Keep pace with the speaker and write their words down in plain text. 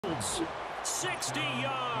holds. 60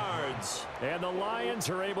 yards. And the Lions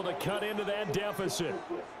are able to cut into that deficit.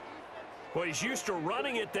 Well, he's used to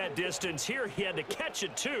running it that distance. Here he had to catch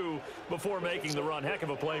it, too, before making the run. Heck of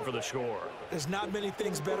a play for the score. There's not many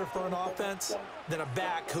things better for an offense than a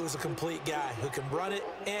back who's a complete guy, who can run it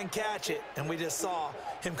and catch it. And we just saw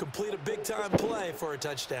him complete a big-time play for a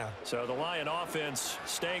touchdown. So the Lion offense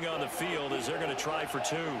staying on the field as they're going to try for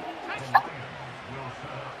 2.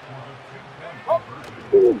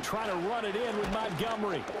 Trying to run it in with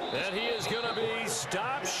Montgomery. And he is going to be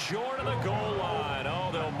stopped short of the goal line. Oh,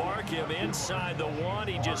 they'll mark him inside the 1.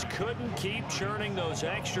 He just couldn't keep churning those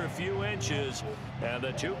extra few inches. And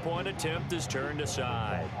the 2-point attempt is turned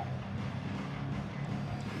aside.